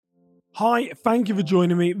Hi, thank you for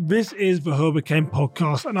joining me. This is the Hurricane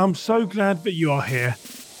Podcast, and I'm so glad that you are here.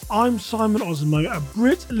 I'm Simon Osmo, a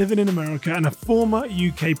Brit living in America and a former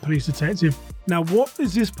UK police detective. Now, what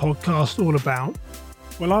is this podcast all about?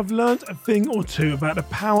 Well, I've learned a thing or two about the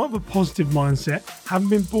power of a positive mindset, having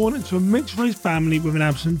been born into a mixed-race family with an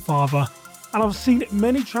absent father. And I've seen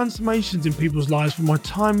many transformations in people's lives from my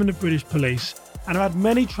time in the British police. And I've had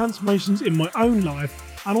many transformations in my own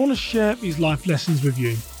life, and I want to share these life lessons with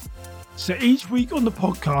you. So each week on the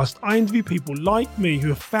podcast, I interview people like me who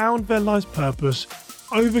have found their life's purpose,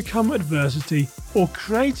 overcome adversity, or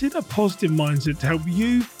created a positive mindset to help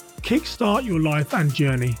you kickstart your life and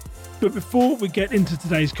journey. But before we get into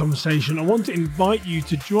today's conversation, I want to invite you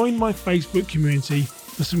to join my Facebook community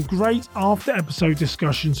for some great after episode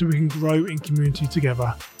discussions so we can grow in community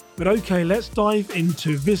together. But okay, let's dive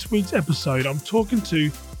into this week's episode. I'm talking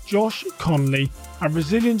to Josh Connolly, a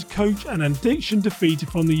resilience coach and addiction defeater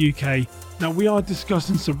from the UK. Now we are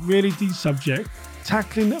discussing some really deep subject,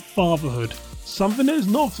 tackling fatherhood, something that is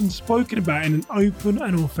not often spoken about in an open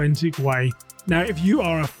and authentic way. Now, if you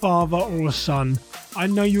are a father or a son, I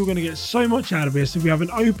know you're going to get so much out of this if we have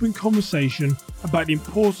an open conversation about the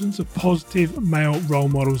importance of positive male role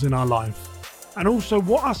models in our life. And also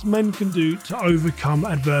what us men can do to overcome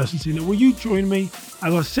adversity. Now, will you join me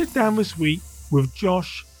as I sit down this week with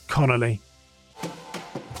Josh Connolly?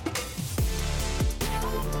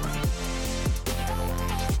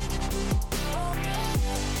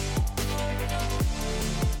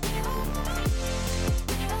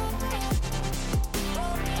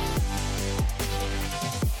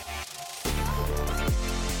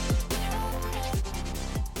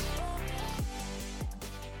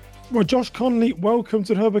 Well, Josh Connolly, welcome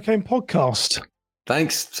to the Hurricane Podcast.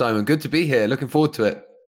 Thanks, Simon. Good to be here. Looking forward to it.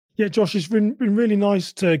 Yeah, Josh, it's been really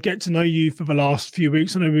nice to get to know you for the last few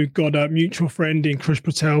weeks. I know we've got a mutual friend in Chris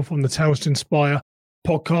Patel from the Tales to Inspire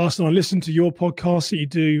podcast, and I listen to your podcast that you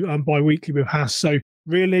do bi-weekly with Hass. So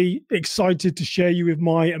really excited to share you with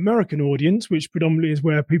my American audience, which predominantly is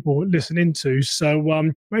where people listen into.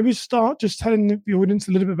 So maybe start just telling the audience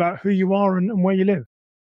a little bit about who you are and where you live.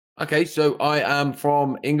 Okay, so I am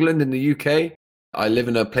from England in the UK. I live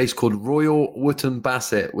in a place called Royal Wootton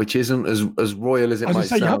Bassett, which isn't as royal as it might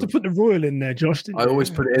sound. You have to put the royal in there, Josh. I always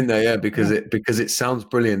put it in there, yeah, because it sounds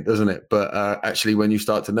brilliant, doesn't it? But actually, when you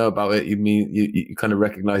start to know about it, you kind of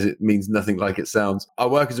recognize it means nothing like it sounds. I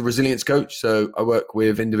work as a resilience coach, so I work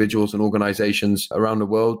with individuals and organizations around the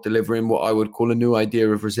world, delivering what I would call a new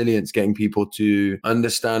idea of resilience, getting people to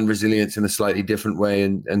understand resilience in a slightly different way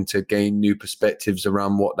and to gain new perspectives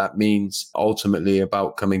around what that means. Ultimately,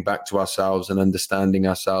 about coming back to ourselves and understanding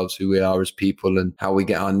ourselves, who we are as people and how we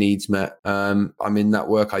get our needs met. I'm in that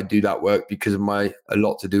work. I do that work because of a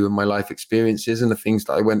lot to do with my life experiences and the things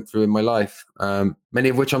that I went through in my life, many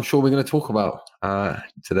of which I'm sure we're going to talk about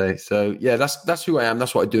today. So yeah, that's who I am.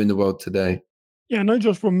 That's what I do in the world today. Yeah, I know,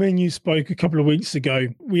 Josh, when me and you spoke a couple of weeks ago,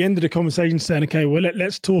 we ended the conversation saying, okay, well,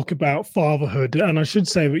 let's talk about fatherhood. And I should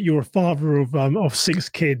say that you're a father of 6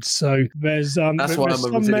 kids. So there's some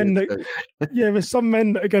men that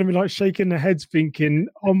are going to be like shaking their heads thinking,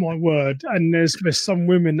 oh my word. And there's some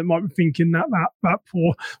women that might be thinking that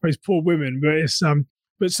poor women, but it's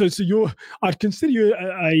But so I'd consider you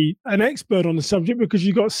an expert on the subject because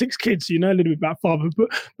you've got 6 kids, so you know a little bit about fatherhood.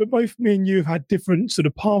 But both me and you have had different sort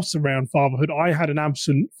of paths around fatherhood. I had an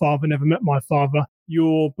absent father, never met my father.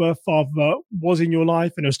 Your birth father was in your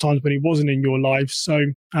life, and there was times when he wasn't in your life. So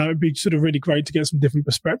it'd be sort of really great to get some different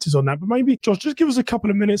perspectives on that. But maybe, Josh, just give us a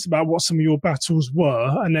couple of minutes about what some of your battles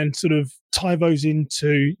were, and then sort of tie those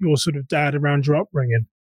into your sort of dad around your upbringing.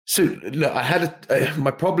 So look, I had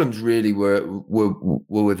my problems really were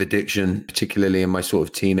with addiction, particularly in my sort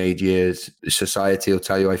of teenage years. Society will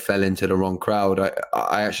tell you I fell into the wrong crowd.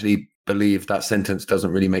 I actually believe that sentence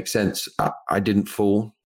doesn't really make sense. I didn't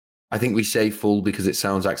fall. I think we say fall because it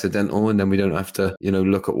sounds accidental, and then we don't have to,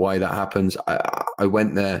 look at why that happens. I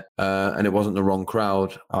went there, and it wasn't the wrong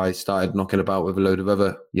crowd. I started knocking about with a load of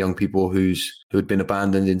other young people who had been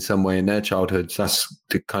abandoned in some way in their childhoods. That's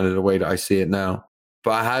kind of the way that I see it now.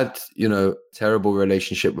 But I had, terrible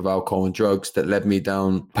relationship with alcohol and drugs that led me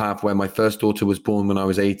down a path where my first daughter was born when I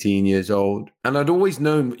was 18 years old. And I'd always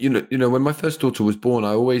known, when my first daughter was born, I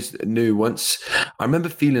always knew I remember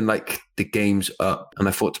feeling like the game's up. And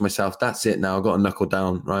I thought to myself, that's it now. I've got to knuckle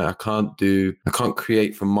down, right? I can't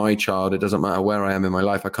create for my child. It doesn't matter where I am in my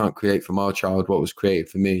life. I can't create for my child what was created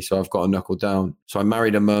for me. So I've got to knuckle down. So I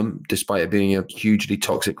married a mum, despite it being a hugely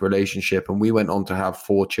toxic relationship. And we went on to have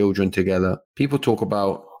 4 children together. People talk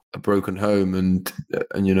about a broken home, and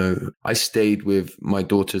I stayed with my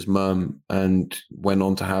daughter's mum and went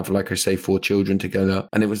on to have, like I say, 4 children together.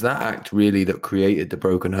 And it was that act really that created the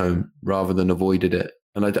broken home rather than avoided it.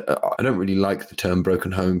 And I don't really like the term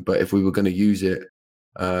broken home, but if we were going to use it,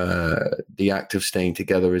 the act of staying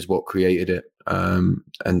together is what created it. And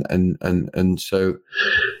so,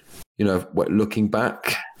 looking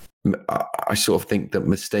back, I sort of think that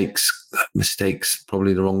mistakes,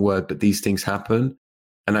 probably the wrong word, but these things happen.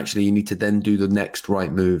 And actually you need to then do the next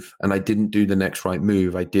right move. And I didn't do the next right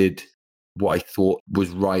move. I did what I thought was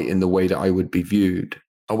right in the way that I would be viewed.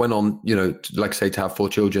 I went on, like I say, to have 4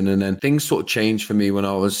 children. And then things sort of changed for me when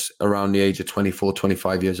I was around the age of 24,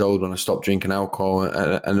 25 years old, when I stopped drinking alcohol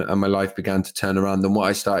and my life began to turn around. And what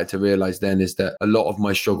I started to realize then is that a lot of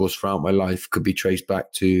my struggles throughout my life could be traced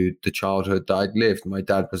back to the childhood that I'd lived. My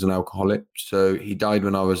dad was an alcoholic. So he died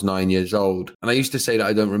when I was 9 years old. And I used to say that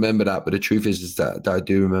I don't remember that, but the truth is that I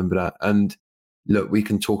do remember that. And look, we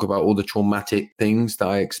can talk about all the traumatic things that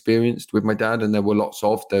I experienced with my dad, and there were lots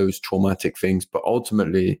of those traumatic things. But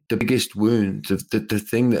ultimately, the biggest wound, the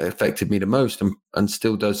thing that affected me the most, and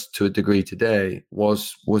still does to a degree today,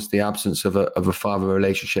 was the absence of a father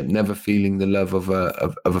relationship, never feeling the love of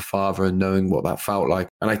a father and knowing what that felt like.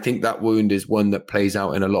 And I think that wound is one that plays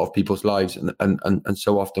out in a lot of people's lives, and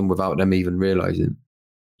so often without them even realizing.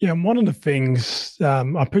 Yeah, and one of the things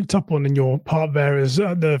I picked up on in your part there is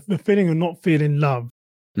the feeling of not feeling loved,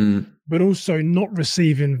 but also not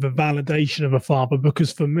receiving the validation of a father.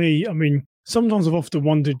 Because for me, I mean, sometimes I've often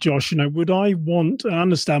wondered, Josh, would I want, and I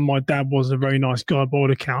understand my dad was a very nice guy by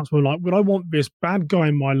all accounts, but would I want this bad guy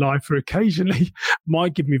in my life who occasionally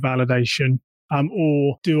might give me validation?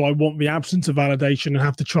 Or do I want the absence of validation and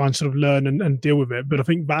have to try and sort of learn and deal with it? But I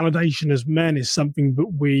think validation as men is something that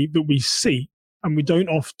we seek, and we don't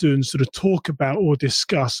often sort of talk about or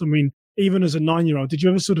discuss. I mean, even as a 9-year-old, did you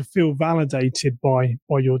ever sort of feel validated by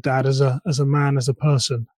your dad as a man, as a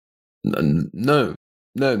person? No,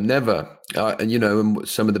 never. And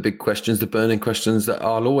some of the big questions, the burning questions that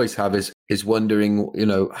I'll always have is wondering,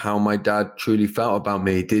 how my dad truly felt about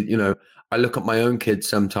me. I look at my own kids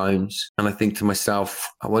sometimes and I think to myself,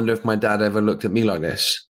 I wonder if my dad ever looked at me like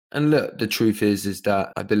this. And look, the truth is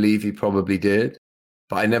that I believe he probably did.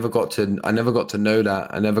 But I never got to know that.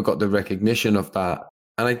 I never got the recognition of that.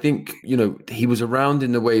 And I think, he was around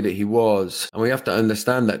in the way that he was. And we have to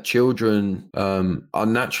understand that children are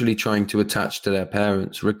naturally trying to attach to their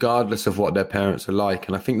parents, regardless of what their parents are like.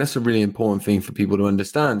 And I think that's a really important thing for people to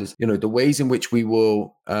understand is, the ways in which we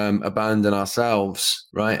will abandon ourselves,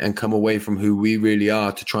 right, and come away from who we really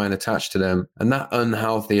are to try and attach to them. And that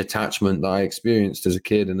unhealthy attachment that I experienced as a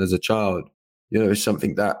kid and as a child, is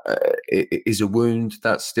something that is a wound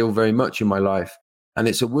that's still very much in my life. And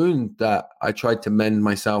it's a wound that I tried to mend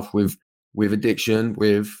myself with addiction,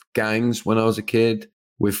 with gangs when I was a kid,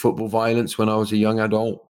 with football violence when I was a young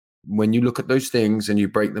adult. When you look at those things and you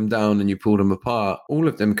break them down and you pull them apart, all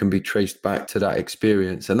of them can be traced back to that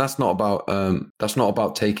experience. And that's not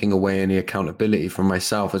about taking away any accountability from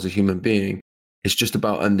myself as a human being. It's just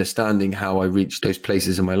about understanding how I reached those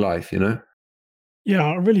places in my life, Yeah,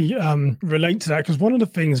 I really relate to that, because one of the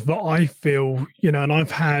things that I feel, and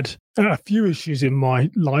I've had a few issues in my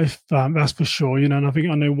life, that's for sure, and I think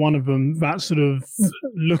I know one of them, that sort of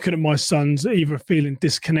looking at my sons either feeling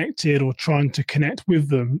disconnected or trying to connect with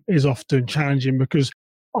them is often challenging, because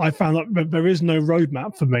I found that there is no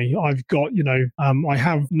roadmap for me. I've got, I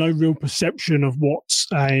have no real perception of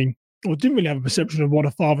or didn't really have a perception of what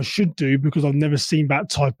a father should do, because I've never seen that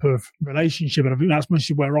type of relationship. And I think that's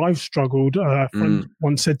mostly where I've struggled. A friend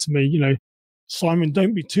once said to me, Simon,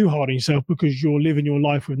 don't be too hard on yourself because you're living your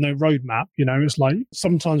life with no roadmap. It's like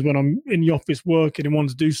sometimes when I'm in the office working and want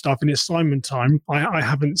to do stuff and it's Simon time, I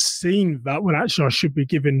haven't seen that when actually I should be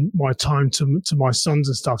giving my time to my sons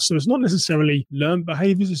and stuff. So it's not necessarily learned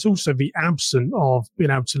behaviors. It's also the absence of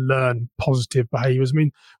being able to learn positive behaviors. I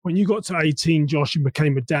mean, when you got to 18, Josh, and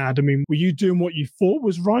became a dad, I mean, were you doing what you thought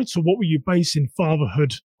was right, or what were you basing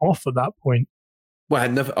fatherhood off at that point? Well,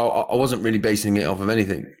 I wasn't really basing it off of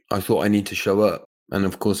anything. I thought I need to show up. And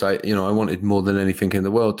of course, I wanted more than anything in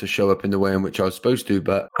the world to show up in the way in which I was supposed to,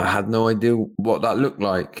 but I had no idea what that looked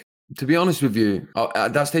like. To be honest with you,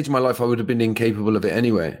 at that stage of my life, I would have been incapable of it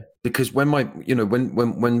anyway. Because when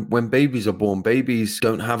when babies are born, babies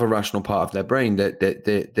don't have a rational part of their brain.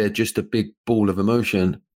 They're just a big ball of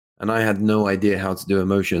emotion. And I had no idea how to do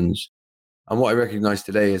emotions. And what I recognize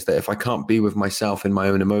today is that if I can't be with myself in my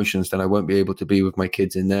own emotions, then I won't be able to be with my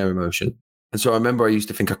kids in their emotion. And so I remember I used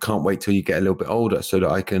to think I can't wait till you get a little bit older so that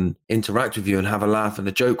I can interact with you and have a laugh and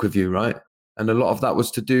a joke with you, right? And a lot of that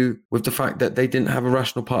was to do with the fact that they didn't have a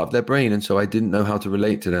rational part of their brain. And so I didn't know how to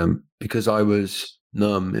relate to them because I was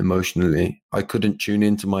numb emotionally. I couldn't tune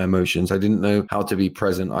into my emotions. I didn't know how to be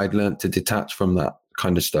present. I'd learned to detach from that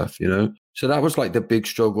kind of stuff, you know? So that was like the big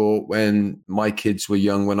struggle when my kids were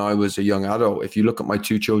young, when I was a young adult. If you look at my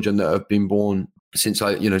two children that have been born since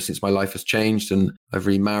since my life has changed and I've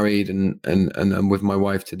remarried and I'm with my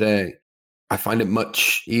wife today, I find it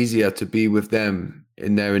much easier to be with them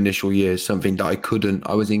in their initial years, something that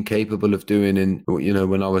I was incapable of doing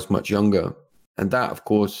when I was much younger. And that, of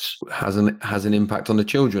course, has an impact on the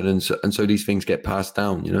children. And so these things get passed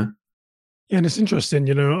down, you know? Yeah, and it's interesting,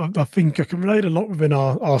 I think I can relate a lot within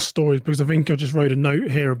our stories, because I think I just wrote a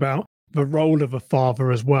note here about the role of a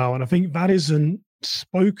father as well. And I think that isn't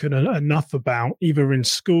spoken enough about either in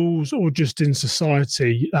schools or just in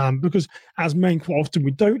society, because as men, quite often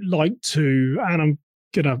we don't like to, and I'm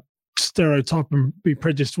going to stereotype and be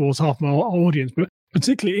prejudiced towards half my audience, but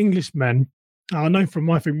particularly English men, I know from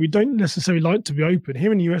my thing, we don't necessarily like to be open.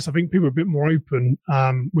 Here in the US, I think people are a bit more open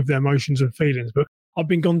with their emotions and feelings, but I've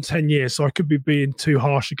been gone 10 years, so I could be being too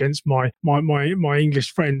harsh against my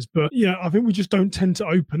English friends. But yeah, I think we just don't tend to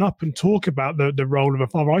open up and talk about the role of a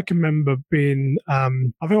father. I can remember being, I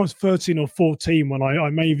think I was 13 or 14 when I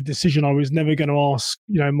made the decision I was never going to ask,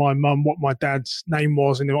 my mum what my dad's name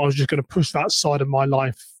was, and I was just going to push that side of my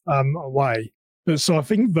life away. But so I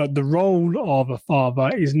think that the role of a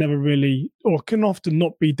father is never really, or can often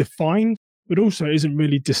not be defined, but also isn't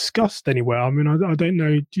really discussed anywhere. I mean, I don't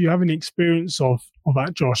know. Do you have any experience of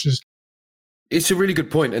that, Josh? It's a really good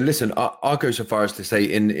point. And listen, I'll go so far as to say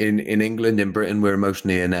in England, in Britain, we're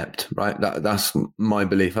emotionally inept, right? That's my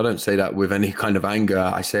belief. I don't say that with any kind of anger.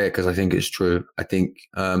 I say it because I think it's true. I think,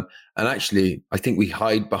 and actually, I think we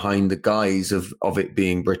hide behind the guise of it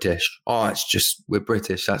being British. Oh, it's just, we're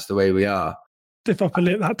British. That's the way we are. Stiff upper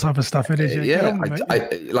lip, that type of stuff. It is. Yeah.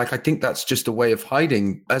 I think that's just a way of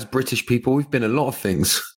hiding. As British people, we've been a lot of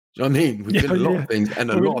things. Do you know what I mean? We've been a lot of things, and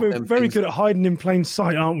we're very good at hiding in plain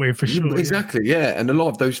sight, aren't we? For sure. Exactly. Yeah. And a lot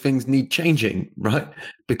of those things need changing, right?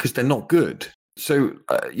 Because they're not good. So,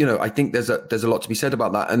 I think there's a lot to be said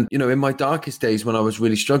about that. And, in my darkest days when I was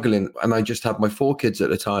really struggling and I just had my 4 kids at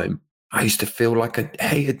the time, I used to feel like I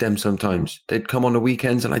hated them sometimes. They'd come on the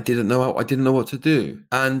weekends and I didn't know what to do.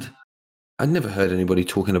 And I'd never heard anybody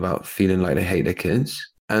talking about feeling like they hate their kids.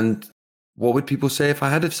 And what would people say if I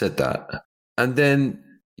had have said that? And then,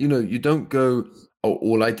 you don't go, oh,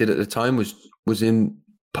 all I did at the time was in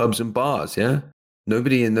pubs and bars. Yeah.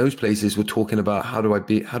 Nobody in those places were talking about how do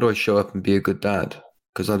I show up and be a good dad?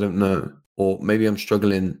 Because I don't know. Or maybe I'm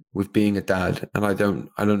struggling with being a dad and I don't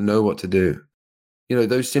know what to do.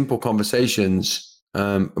 Those simple conversations.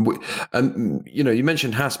 You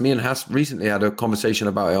mentioned Hass. Me and Hass recently had a conversation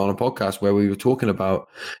about it on a podcast where we were talking about,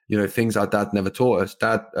 things our dad never taught us.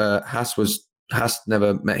 Hass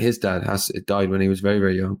never met his dad. Hass died when he was very,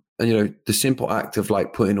 very young. And, the simple act of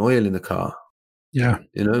like putting oil in the car. Yeah.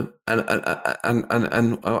 And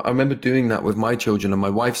I remember doing that with my children and my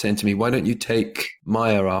wife saying to me, why don't you take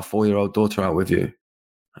Maya, our 4-year-old daughter, out with you?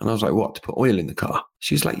 And I was like, what, to put oil in the car?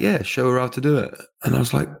 She's like, yeah, show her how to do it. And I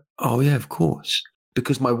was like, oh yeah, of course.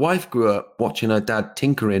 Because my wife grew up watching her dad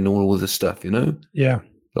tinkering all of the stuff, Yeah.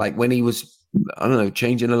 Like when he was, I don't know,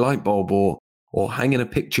 changing a light bulb or hanging a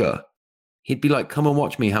picture, he'd be like, come and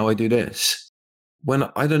watch me how I do this. When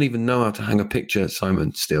I don't even know how to hang a picture,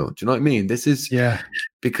 Simon, still. Do you know what I mean? This is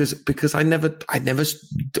because I never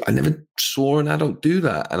saw an adult do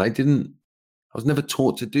that. And I was never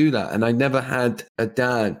taught to do that. And I never had a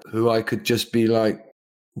dad who I could just be like,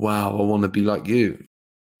 wow, I want to be like you.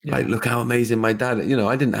 Yeah. Like, look how amazing my dad is.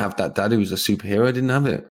 I didn't have that dad who was a superhero. I didn't have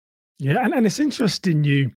it. Yeah, and it's interesting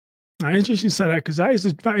you say that, because that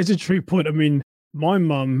is a true point. I mean, my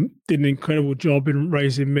mum did an incredible job in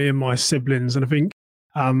raising me and my siblings. And I think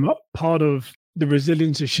part of the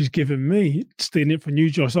resilience that she's given me, stealing it from you,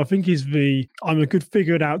 Josh, I think is I'm a good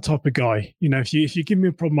figure it out type of guy. If you give me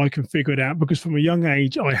a problem, I can figure it out, because from a young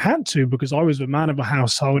age, I had to, because I was the man of a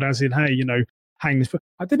household, as in, hey, hang this.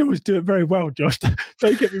 I didn't always do it very well, Josh.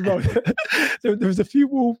 Don't get me wrong. There was a few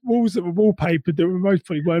walls that were wallpapered that were most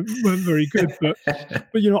probably weren't very good, but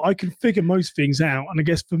I can figure most things out. And I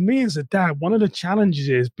guess for me as a dad, one of the challenges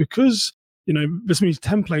is because this means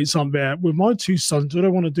templates aren't there. With my 2 sons, all I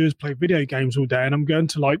want to do is play video games all day, and I'm going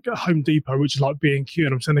to like Home Depot, which is like B&Q,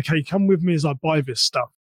 and I'm saying, okay, come with me as I buy this stuff.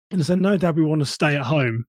 And I said, no, Dad, we want to stay at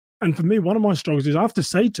home. And for me, one of my struggles is I have to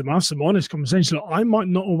say to them, I have some honest conversation. Like, I might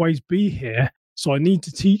not always be here, so I need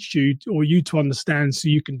to teach you or you to understand so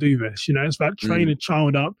you can do this. It's about training a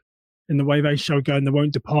child up in the way they shall go and they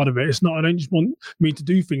won't depart of it. It's not, I don't just want me to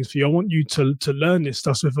do things for you. I want you to learn this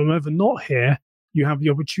stuff. So if I'm ever not here, you have the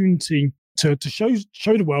opportunity to show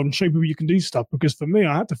the world and show people you can do stuff. Because for me,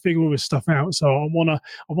 I had to figure all this stuff out. So I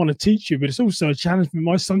wanna teach you, but it's also a challenge for me.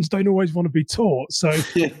 My sons don't always want to be taught. So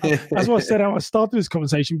that's why I said how I started this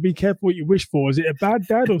conversation. Be careful what you wish for. Is it a bad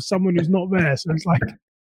dad or someone who's not there? So it's like,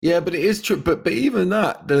 yeah, but it is true. But even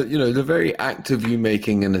that, the very act of you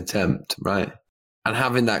making an attempt, right, and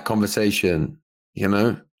having that conversation,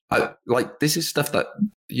 this is stuff that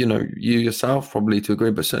you yourself probably to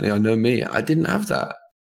agree, but certainly I know me. I didn't have that.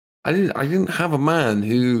 I didn't have a man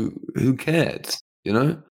who cared,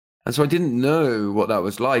 and so I didn't know what that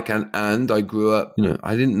was like. And I grew up,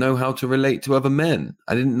 I didn't know how to relate to other men.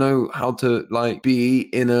 I didn't know how to be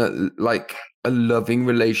in a loving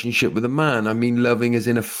relationship with a man. I mean, loving as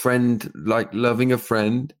in a friend, like loving a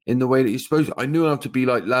friend in the way that you're supposed to. I knew how to be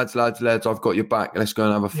like, lads, I've got your back. Let's go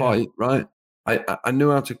and have a fight, right? I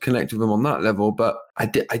knew how to connect with them on that level, but I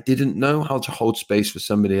didn't know how to hold space for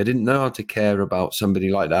somebody. I didn't know how to care about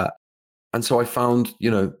somebody like that. And so I found,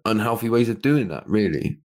 unhealthy ways of doing that,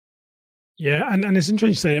 really. Yeah, and it's interesting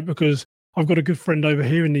you say it because I've got a good friend over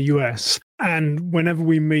here in the US, and whenever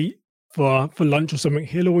we meet for lunch or something,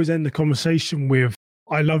 he'll always end the conversation with,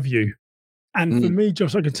 I love you. And for me,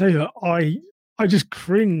 Josh, I can tell you, I just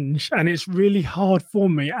cringe, and it's really hard for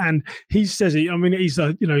me. And he says it. I mean, he's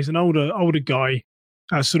an older guy,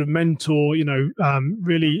 sort of mentor.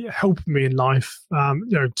 Really helping me in life.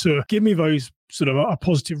 To give me those sort of a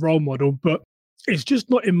positive role model. But it's just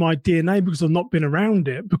not in my DNA because I've not been around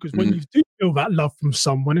it. Because when you do feel that love from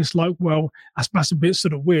someone, it's like, well, that's a bit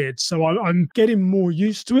sort of weird. So I'm getting more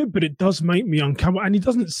used to it, but it does make me uncomfortable. And he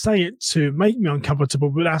doesn't say it to make me uncomfortable,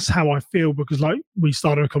 but that's how I feel because, like we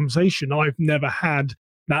started a conversation, I've never had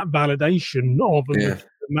that validation of a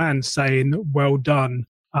man saying, well done.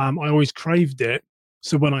 I always craved it.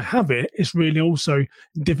 So when I have it, it's really also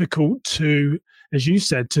difficult to, as you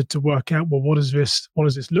said, to work out, well, what does this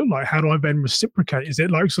look like? How do I then reciprocate? Is it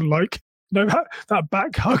like sort of like, that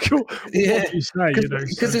back hug? Or what do you say?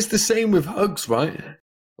 Because it's the same with hugs, right?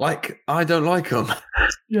 Like, I don't like them.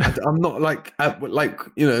 Yeah. I'm not like,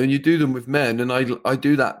 you do them with men, and I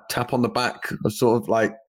do that tap on the back of sort of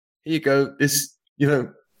like, here you go, this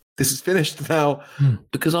is finished now,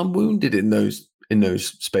 because I'm wounded in those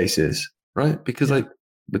spaces, right? Because of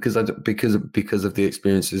the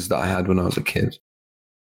experiences that I had when I was a kid.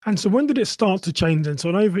 And so when did it start to change then? So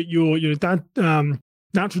I know that your dad,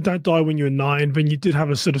 natural dad died when you were 9, then you did have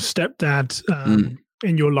a sort of stepdad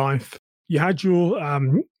in your life. You had your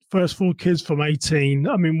first 4 kids from 18.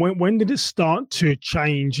 I mean, when did it start to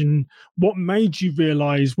change, and what made you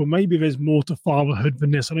realize, well, maybe there's more to fatherhood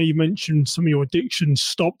than this? I know you mentioned some of your addictions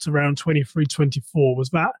stopped around 23, 24. Was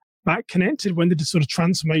that connected? When did the sort of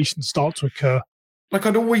transformation start to occur? Like,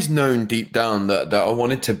 I'd always known deep down that I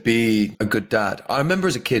wanted to be a good dad. I remember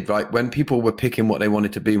as a kid, right, when people were picking what they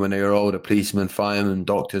wanted to be when they were older, policemen, firemen,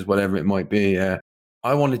 doctors, whatever it might be.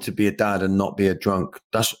 I wanted to be a dad and not be a drunk.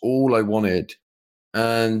 That's all I wanted.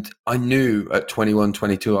 And I knew at 21,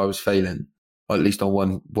 22, I was failing, or at least on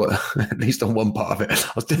one part of it.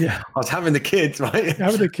 I was having the kids, right?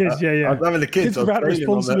 Having the kids, yeah. I was having the kids. It's about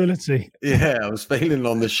responsibility. I was failing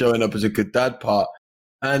on the showing up as a good dad part.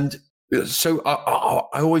 And so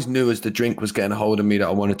I always knew as the drink was getting a hold of me that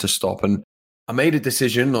I wanted to stop. And I made a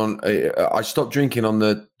decision I stopped drinking on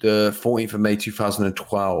the 14th of May,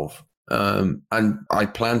 2012. And I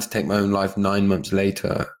planned to take my own life 9 months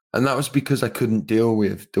later. And that was because I couldn't deal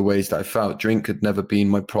with the ways that I felt. Drink had never been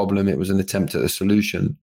my problem. It was an attempt at a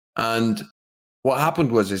solution. And what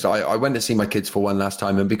happened was I went to see my kids for one last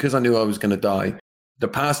time. And because I knew I was going to die, the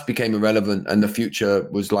past became irrelevant and the future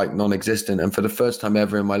was like non-existent. And for the first time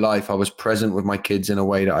ever in my life, I was present with my kids in a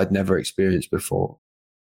way that I'd never experienced before.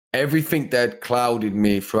 Everything that clouded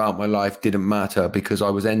me throughout my life didn't matter because I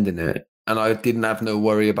was ending it. And I didn't have no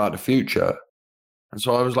worry about the future. And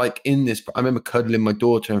so I was like in this, I remember cuddling my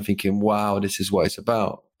daughter and thinking, wow, this is what it's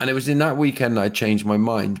about. And it was in that weekend that I changed my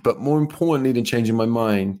mind. But more importantly than changing my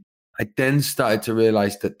mind, I then started to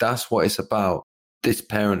realize that that's what it's about, this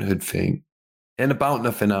parenthood thing. And about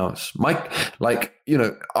nothing else.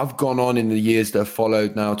 I've gone on in the years that have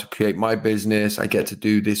followed now to create my business. I get to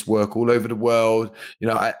do this work all over the world.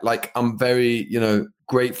 I'm very,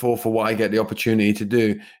 grateful for what I get the opportunity to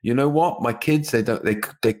do. You know what? My kids,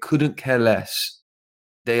 they couldn't care less.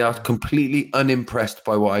 They are completely unimpressed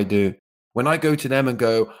by what I do. When I go to them and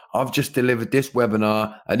go, I've just delivered this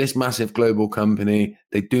webinar at this massive global company,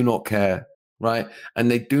 they do not care, right? And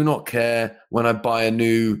they do not care when I buy a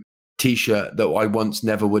new T-shirt that I once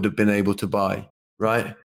never would have been able to buy,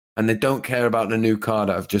 right? And they don't care about the new car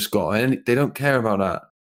that I've just got. And they don't care about that.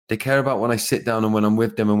 They care about when I sit down and when I'm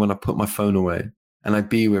with them and when I put my phone away and I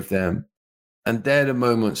be with them. And they're the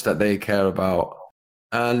moments that they care about.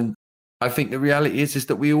 And I think the reality is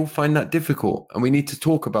that we all find that difficult, and we need to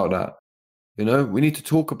talk about that. We need to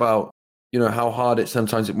talk about, how hard it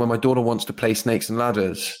sometimes, when my daughter wants to play snakes and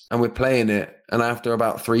ladders and we're playing it, and after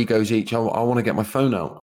about 3 goes each, I want to get my phone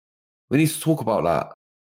out. We need to talk about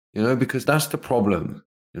that, because that's the problem,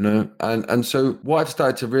 and so what I've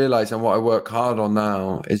started to realize and what I work hard on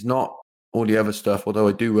now is not all the other stuff, although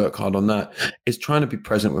I do work hard on that, is trying to be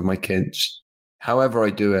present with my kids, however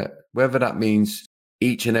I do it, whether that means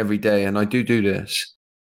each and every day. And I do this.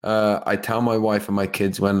 I tell my wife and my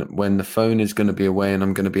kids when the phone is going to be away and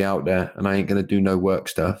I'm going to be out there and I ain't going to do no work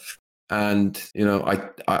stuff. And,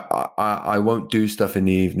 I won't do stuff in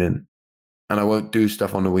the evening, and I won't do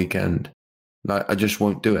stuff on the weekend. I just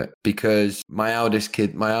won't do it, because my eldest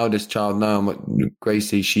child now,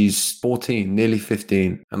 Gracie, she's 14, nearly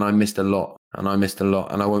 15, and I missed a lot, and I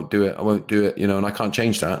won't do it, and I can't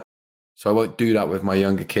change that. So I won't do that with my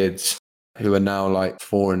younger kids, who are now like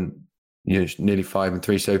 4 and nearly 5 and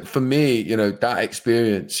 3. So for me, that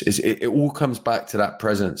experience is it all comes back to that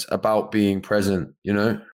presence, about being present,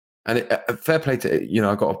 and fair play to,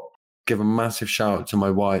 I got to give a massive shout out to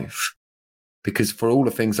my wife, because for all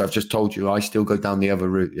the things I've just told you, I still go down the other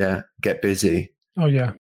route. Yeah. Get busy. Oh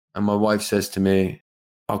yeah. And my wife says to me,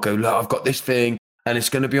 I'll go, look, I've got this thing and it's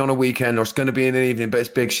going to be on a weekend or it's going to be in an evening, but it's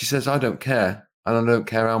big. She says, I don't care. And I don't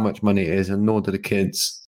care how much money it is, and nor do the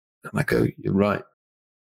kids. And I go, you're right.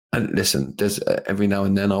 And listen, there's every now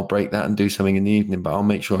and then I'll break that and do something in the evening, but I'll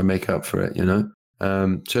make sure I make up for it,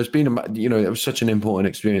 So it's been, it was such an important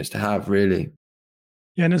experience to have, really.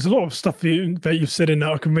 Yeah, and there's a lot of stuff that you've said in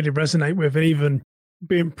that I can really resonate with, and even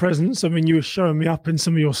being present. I mean, you were showing me up in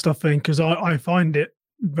some of your stuff then, because I find it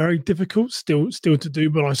very difficult still to do,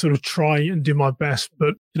 but I sort of try and do my best.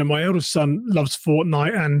 But, my eldest son loves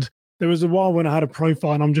Fortnite, and there was a while when I had a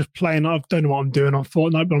profile and I'm just playing. I don't know what I'm doing on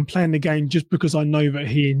Fortnite, but I'm playing the game just because I know that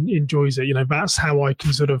he enjoys it. That's how I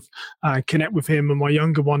can sort of connect with him. And my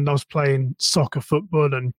younger one loves playing soccer,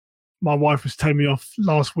 football, and my wife was telling me off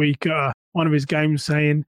last week at one of his games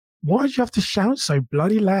saying, why do you have to shout so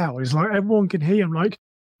bloody loud? It's like everyone can hear. I'm like,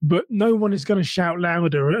 but no one is going to shout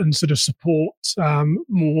louder and sort of support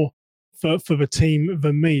more for the team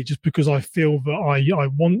than me, just because I feel that I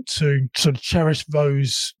want to sort of cherish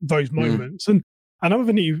those moments. And another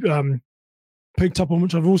thing that you picked up on,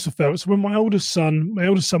 which I've also felt, so when my oldest son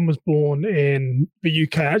was born in the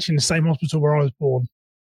UK, actually in the same hospital where I was born,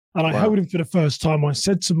 and I held him for the first time, I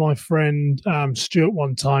said to my friend Stuart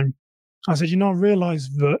one time, I said, I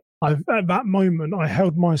realised that at that moment I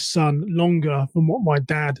held my son longer than what my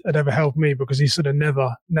dad had ever held me, because he sort of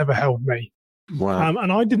never held me. Wow.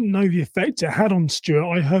 And I didn't know the effect it had on Stuart.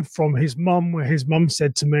 I heard from his mum, where his mum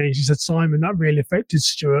said to me, she said, Simon, that really affected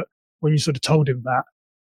Stuart when you sort of told him that.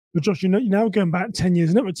 But Josh, now going back 10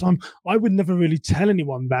 years, and at the time, I would never really tell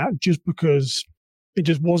anyone that, just because it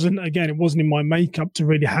just wasn't in my makeup to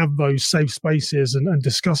really have those safe spaces and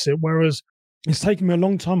discuss it. Whereas it's taken me a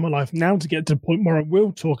long time in my life now to get to the point where I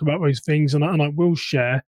will talk about those things and I will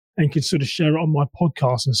share and can sort of share it on my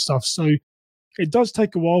podcast and stuff. So it does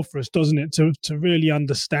take a while for us, doesn't it, to really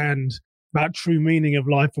understand that true meaning of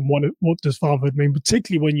life and what does fatherhood mean,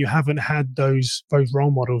 particularly when you haven't had those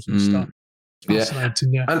role models and stuff.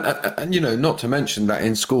 Fascinating, yeah. And not to mention that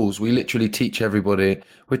in schools, we literally teach everybody,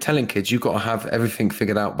 we're telling kids, you've got to have everything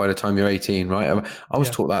figured out by the time you're 18, right? I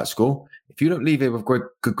was taught that at school. If you don't leave here with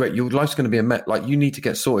great, your life's going to be a mess. Like, you need to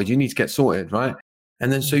get sorted, right?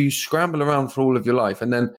 And then so you scramble around for all of your life.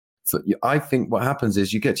 And then I think what happens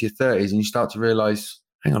is you get to your 30s and you start to realize,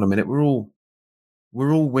 hang on a minute, we're all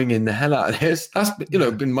winging the hell out of this. That's,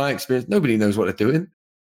 been my experience. Nobody knows what they're doing.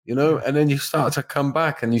 And then you start to come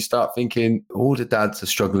back and you start thinking, all the dads are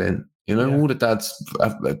struggling, all the dads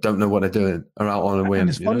don't know what they're doing, are out on a whim. And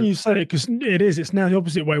it's funny you say it, because it's now the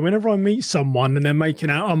opposite way. Whenever I meet someone and they're making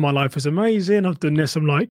out, oh, my life is amazing, I've done this, I'm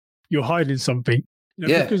like, you're hiding something.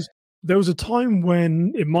 Because there was a time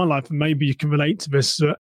when in my life, and maybe you can relate to this,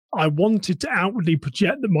 that I wanted to outwardly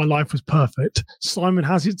project that my life was perfect. Simon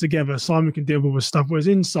has it together. Simon can deal with all stuff. Whereas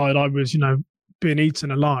inside I was, being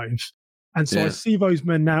eaten alive. And so I see those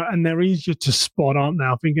men now, and they're easier to spot, aren't they?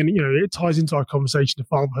 I think, and it ties into our conversation of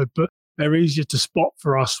fatherhood, but they're easier to spot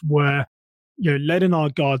for us, where, letting our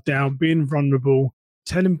guard down, being vulnerable,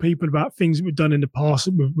 telling people about things that we've done in the past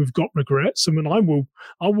that we've got regrets. I mean,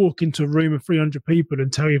 I'll walk into a room of 300 people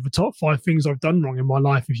and tell you the top 5 things I've done wrong in my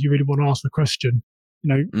life if you really want to ask the question.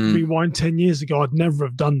 Rewind 10 years ago, I'd never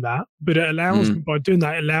have done that. But it allows me, by doing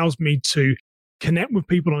that, it allows me to connect with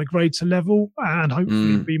people on a greater level and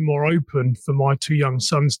hopefully be more open for my two young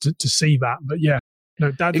sons to see that. But yeah,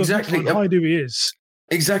 dad doesn't try and hide who he is.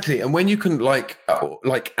 Exactly. And when you can like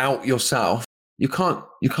out yourself, you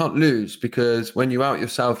can't lose, because when you out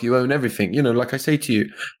yourself, you own everything. Like I say to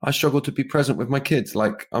you, I struggle to be present with my kids.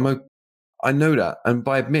 Like I know that. And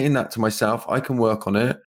by admitting that to myself, I can work on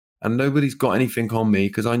it, and nobody's got anything on me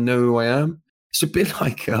because I know who I am. It's a bit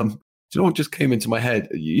like, do you know what just came into my head?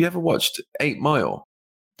 You ever watched 8 Mile,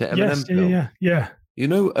 the Eminem film? Yeah.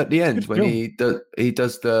 At the end when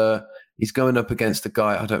he's going up against the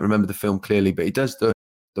guy, I don't remember the film clearly, but he does the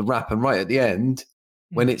rap, and right at the end,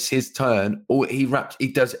 when it's his turn,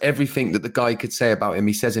 he does everything that the guy could say about him.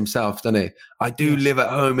 He says himself, doesn't he? I do live at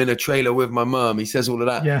home in a trailer with my mum. He says all of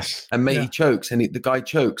that. Yes. And mate, he chokes, and the guy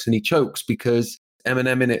chokes, and he chokes because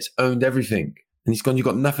Eminem in it's owned everything. And he's gone, you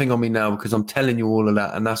got nothing on me now because I'm telling you all of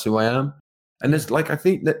that, and that's who I am. And there's I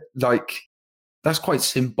think that that's quite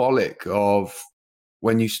symbolic of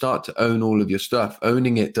when you start to own all of your stuff.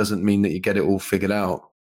 Owning it doesn't mean that you get it all figured out.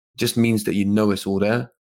 It just means that you know it's all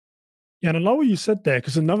there. Yeah, and I love what you said there,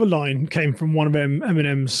 because another line came from one of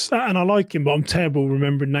Eminem's, and I like him, but I'm terrible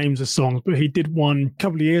remembering names of songs, but he did one a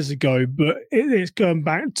couple of years ago, but it's going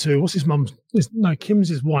back to, what's his mum's, Kim's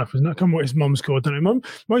his wife, isn't it? I can't remember what his mum's called, I don't know.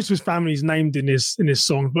 Most of his family's named in his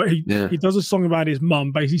song, but he does a song about his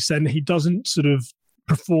mum, basically saying he doesn't sort of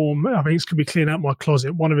perform, I think it's going to be Clean Out My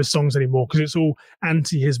Closet, one of his songs anymore, because it's all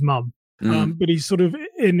anti his mum. But he's sort of,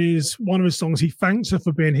 one of his songs, he thanks her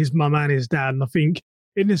for being his mum and his dad, and I think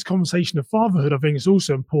in this conversation of fatherhood, I think it's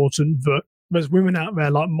also important that there's women out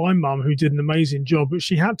there like my mum who did an amazing job, but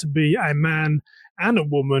she had to be a man and a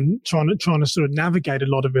woman trying to sort of navigate a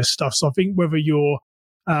lot of this stuff. So I think whether you've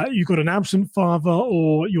got an absent father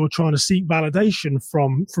or you're trying to seek validation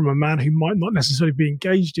from a man who might not necessarily be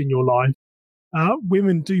engaged in your life,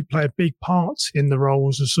 women do play a big part in the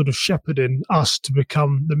roles of sort of shepherding us to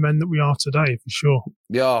become the men that we are today, for sure.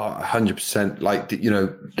 Yeah, 100%.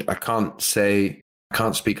 I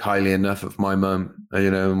can't speak highly enough of my mum,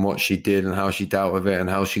 and what she did and how she dealt with it and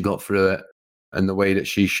how she got through it and the way that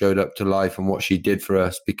she showed up to life and what she did for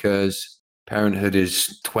us, because parenthood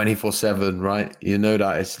is 24/7, right?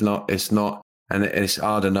 That it's not, and it's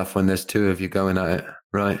hard enough when there's two of you going at it,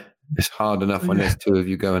 right? It's hard enough when there's two of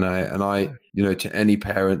you going at it. And to any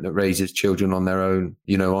parent that raises children on their own,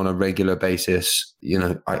 on a regular basis,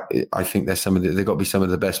 I think they've got to be some of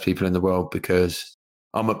the best people in the world, because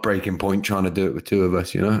I'm at breaking point trying to do it with two of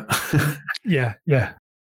us, Yeah.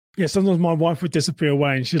 Sometimes my wife would disappear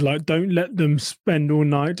away and she's like, don't let them spend all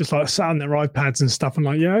night just like sat on their iPads and stuff. And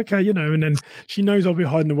like, yeah, okay, and then she knows I'll be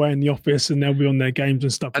hiding away in the office and they'll be on their games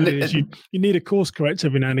and stuff. And you need a course correct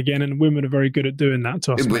every now and again, and women are very good at doing that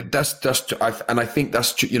to us. And I think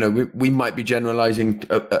that's true. We might be generalizing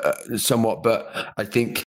somewhat, but I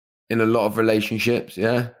think in a lot of relationships,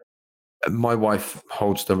 my wife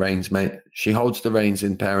holds the reins, mate. She holds the reins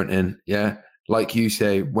in parenting. Yeah. Like you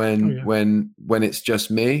say, when it's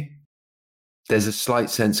just me, there's a slight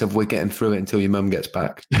sense of we're getting through it until your mum gets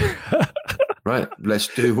back. Right. Let's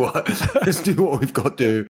do what we've got to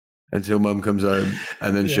do until mum comes home,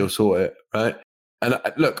 and then she'll sort it. Right. And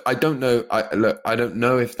I don't know. I don't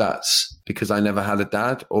know if that's because I never had a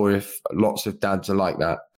dad or if lots of dads are like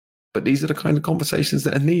that. But these are the kind of conversations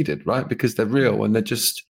that are needed, right? Because they're real, and they're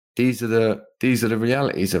just, these are the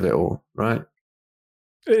realities of it all, right?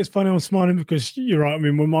 It's funny, I'm smiling because you're right. I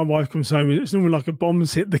mean, when my wife comes home, it's normally like a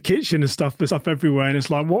bomb's hit the kitchen and stuff. There's stuff everywhere, and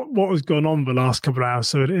it's like, what has gone on the last couple of hours?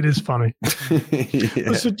 So it is funny.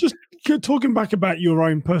 So just talking back about your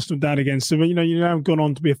own personal dad again. So you now gone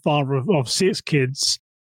on to be a father of 6 kids.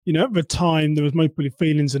 At the time there was mostly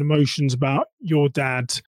feelings and emotions about your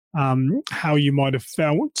dad, how you might have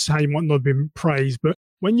felt, how you might not have been praised. But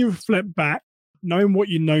when you reflect back, knowing what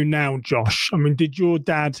you know now, Josh, I mean, did your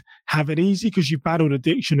dad have it easy because you battled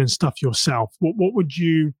addiction and stuff yourself?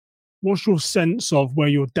 What's your sense of where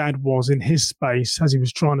your dad was in his space as he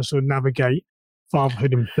was trying to sort of navigate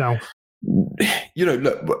fatherhood himself?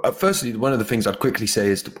 Look, firstly, one of the things I'd quickly say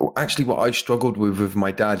is actually what I struggled with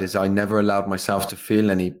my dad is I never allowed myself to feel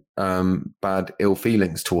any bad, ill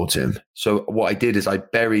feelings towards him. So what I did is I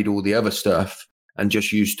buried all the other stuff and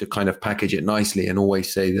just used to kind of package it nicely and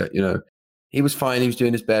always say that, he was fine. He was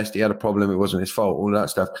doing his best. He had a problem. It wasn't his fault, all that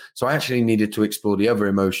stuff. So I actually needed to explore the other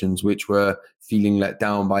emotions, which were feeling let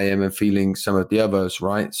down by him and feeling some of the others,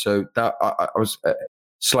 right? So that I was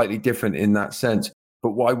slightly different in that sense.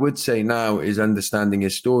 But what I would say now is understanding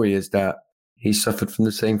his story is that he suffered from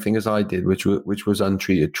the same thing as I did, which was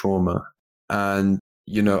untreated trauma. And,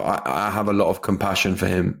 I have a lot of compassion for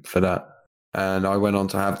him for that. And I went on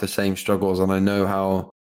to have the same struggles, and I know how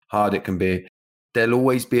hard it can be. there'll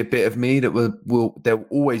always be a bit of me that there'll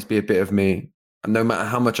always be a bit of me. And no matter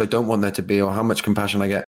how much I don't want there to be or how much compassion I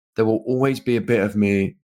get, there will always be a bit of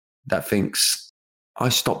me that thinks, I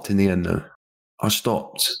stopped in the end though. I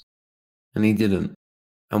stopped. And he didn't.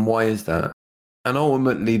 And why is that? And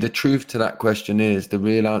ultimately, the truth to that question is, the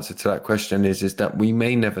real answer to that question is that we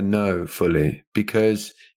may never know fully,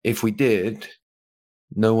 because if we did,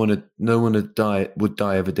 no one would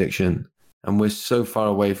die of addiction. And we're so far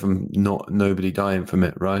away from nobody dying from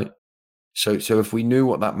it, right? So if we knew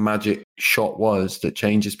what that magic shot was that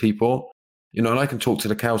changes people, and I can talk to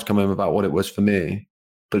the cows come home about what it was for me.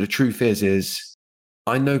 But the truth is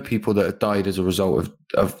I know people that have died as a result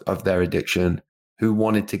of their addiction who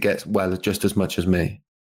wanted to get well just as much as me.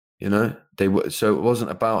 So it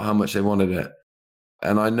wasn't about how much they wanted it.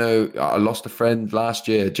 And I know I lost a friend last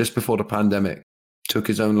year, just before the pandemic, took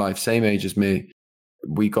his own life, same age as me.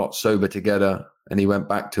 We got sober together and he went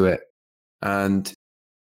back to it. And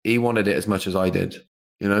he wanted it as much as I did,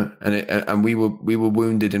 and we were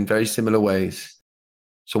wounded in very similar ways.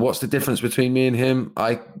 So what's the difference between me and him?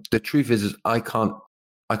 The truth is I can't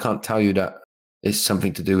tell you that it's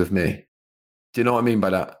something to do with me. Do you know what I mean by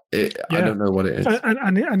that? I don't know what it is.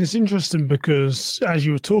 And it's interesting because as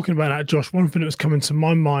you were talking about that, Josh, one thing that was coming to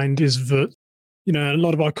my mind is that, a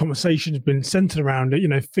lot of our conversation has been centered around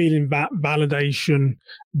it, feeling that validation,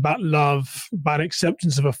 that love, that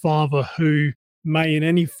acceptance of a father who may in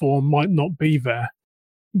any form might not be there.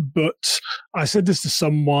 But I said this to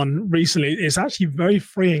someone recently, it's actually very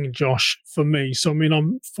freeing, Josh, for me. So,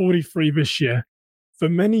 I'm 43 this year. For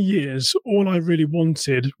many years, all I really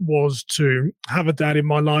wanted was to have a dad in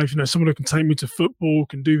my life, someone who can take me to football,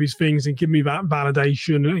 can do these things and give me that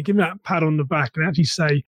validation and give me that pat on the back and actually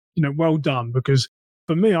say, well done. Because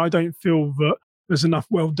for me, I don't feel that there's enough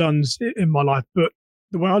well dones in my life. But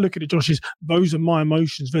the way I look at it, Josh, is those are my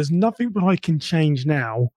emotions. There's nothing that I can change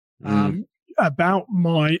now about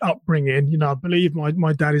my upbringing. I believe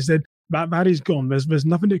my dad is dead. That is gone. There's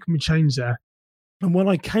nothing that can be changed there. And when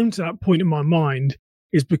I came to that point in my mind,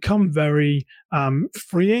 it's become very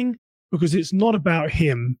freeing, because it's not about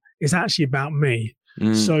him. It's actually about me.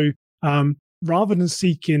 So rather than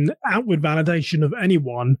seeking outward validation of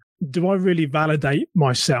anyone, do I really validate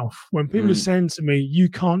myself? When people are saying to me, you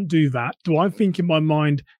can't do that, do I think in my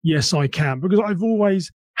mind, yes, I can? Because I've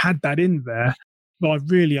always had that in there, but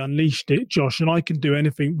I've really unleashed it, Josh, and I can do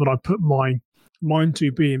anything that I put my mind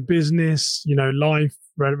to, be in business, life,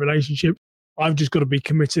 relationship. I've just got to be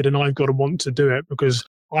committed and I've got to want to do it, because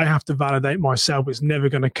I have to validate myself. It's never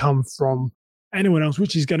going to come from anyone else,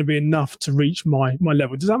 which is going to be enough to reach my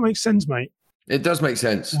level. Does that make sense, mate? It does make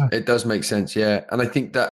sense. Yeah. It does make sense. Yeah. And I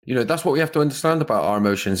think that, that's what we have to understand about our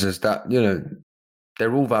emotions, is that,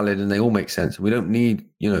 they're all valid and they all make sense. We don't need,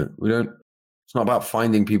 it's not about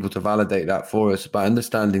finding people to validate that for us, but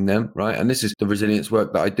understanding them, right? And this is the resilience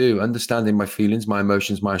work that I do, understanding my feelings, my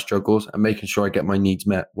emotions, my struggles, and making sure I get my needs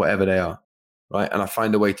met, whatever they are, right? And I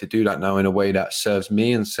find a way to do that now in a way that serves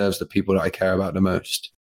me and serves the people that I care about the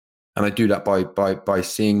most. And I do that by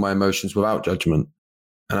seeing my emotions without judgment.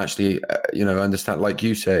 And actually, understand, like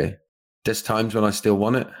you say, there's times when I still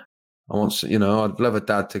want it. I'd love a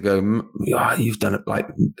dad to go, you've done it. Like,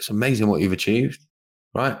 it's amazing what you've achieved,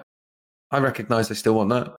 right? I recognize I still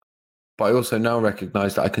want that. But I also now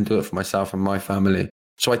recognize that I can do it for myself and my family.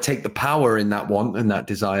 So I take the power in that want and that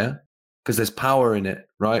desire, because there's power in it,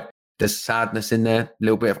 right? There's sadness in there, a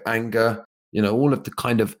little bit of anger, all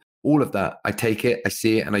of that. I take it, I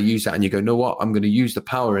see it, and I use that. And you go, know what? I'm going to use the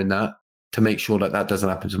power in that to make sure that doesn't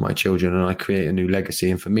happen to my children, and I create a new legacy.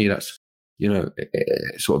 And for me, that's,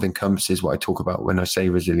 it sort of encompasses what I talk about when I say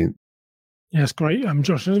resilient. Yeah, it's great.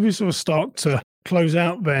 Josh, as we sort of start to close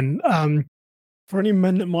out then, for any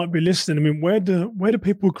men that might be listening, where do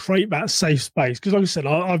people create that safe space? Because like I said,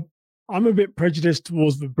 I'm a bit prejudiced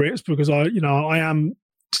towards the Brits, because I am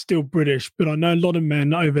still British, but I know a lot of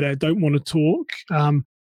men over there don't want to talk.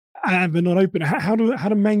 And they're not open. How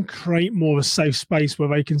do men create more of a safe space where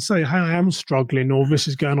they can say, hey, I am struggling, or this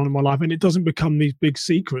is going on in my life, and it doesn't become these big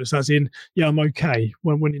secrets, as in, yeah, I'm okay,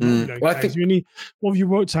 when you're not okay. Well, I think, what have you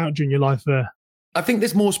worked out during your life there? I think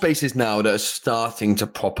there's more spaces now that are starting to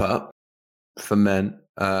pop up for men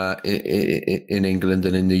in England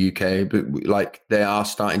and in the UK, but like they are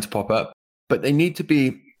starting to pop up, but they need to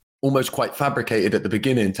be almost quite fabricated at the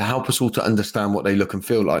beginning to help us all to understand what they look and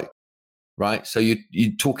feel like. Right. So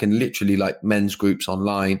you're talking literally like men's groups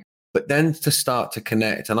online, but then to start to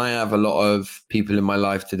connect. And I have a lot of people in my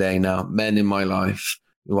life today now, men in my life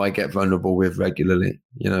who I get vulnerable with regularly.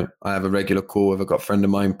 I have a regular call with, I've got a friend of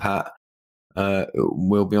mine, Pat,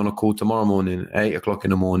 we'll be on a call tomorrow morning, 8 o'clock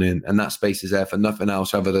in the morning. And that space is there for nothing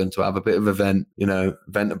else other than to have a bit of a vent,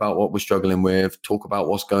 vent about what we're struggling with, talk about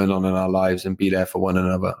what's going on in our lives and be there for one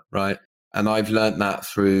another. Right. And I've learned that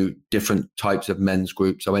through different types of men's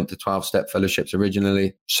groups. I went to 12-step fellowships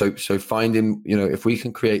originally. So finding, if we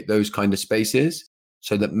can create those kind of spaces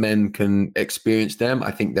so that men can experience them,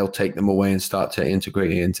 I think they'll take them away and start to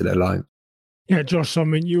integrate it into their life. Yeah, Josh, I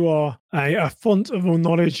mean, you are a font of all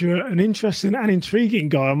knowledge. You're an interesting and intriguing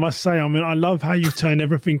guy, I must say. I mean, I love how you turn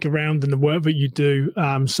everything around and the work that you do.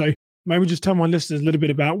 So maybe just tell my listeners a little bit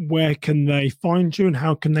about where can they find you and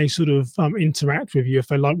how can they sort of interact with you if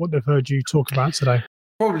they like what they've heard you talk about today.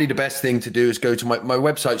 Probably the best thing to do is go to my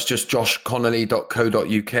website's just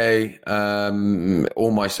joshconnolly.co.uk.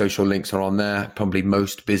 All my social links are on there. Probably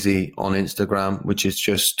most busy on Instagram, which is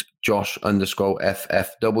just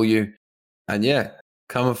Josh_FFW. And yeah,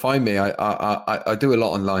 come and find me. I do a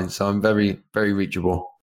lot online, so I'm very, very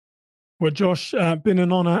reachable. Well, Josh, been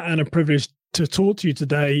an honor and a privilege to talk to you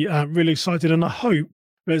today. Really excited, and I hope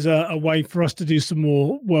there's a way for us to do some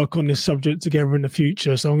more work on this subject together in the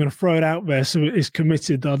future. So I'm going to throw it out there so it's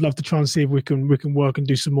committed. I'd love to try and see if we can work and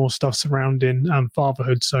do some more stuff surrounding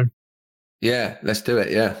fatherhood. So yeah, let's do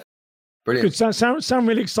it. Yeah. Brilliant. Good. Sound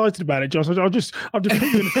really excited about it, Josh. I've just put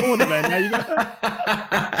you in the corner there. Now you go.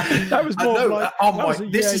 That was more like,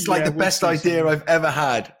 this is like the best idea I've ever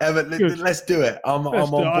had. Let's do it. I'm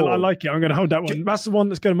on board. I like it. I'm going to hold that one. That's the one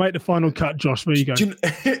that's going to make the final cut, Josh. There you go. Do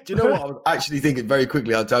you know what I was actually thinking? Very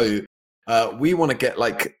quickly, I'll tell you. We want to get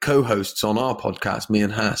like co-hosts on our podcast, me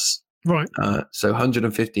and Hass. Right. So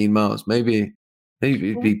 115 miles. Maybe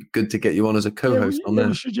it'd be good to get you on as a co-host on there.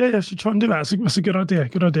 I should try and do that. That's a good idea.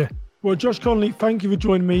 Good idea. Well, Josh Connolly, thank you for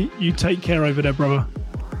joining me. You take care over there, brother.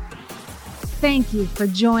 Thank you for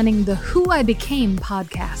joining the Who I Became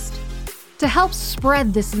podcast. To help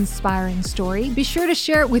spread this inspiring story, be sure to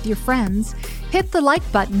share it with your friends, hit the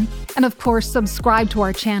like button, and of course, subscribe to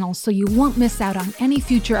our channel so you won't miss out on any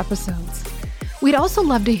future episodes. We'd also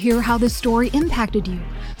love to hear how this story impacted you,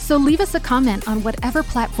 so leave us a comment on whatever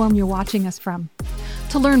platform you're watching us from.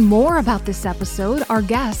 To learn more about this episode, our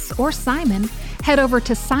guests, or Simon, head over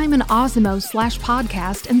to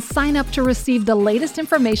SimonOzimo/podcast and sign up to receive the latest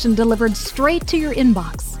information delivered straight to your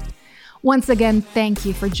inbox. Once again, thank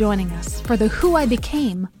you for joining us for the Who I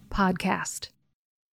Became podcast.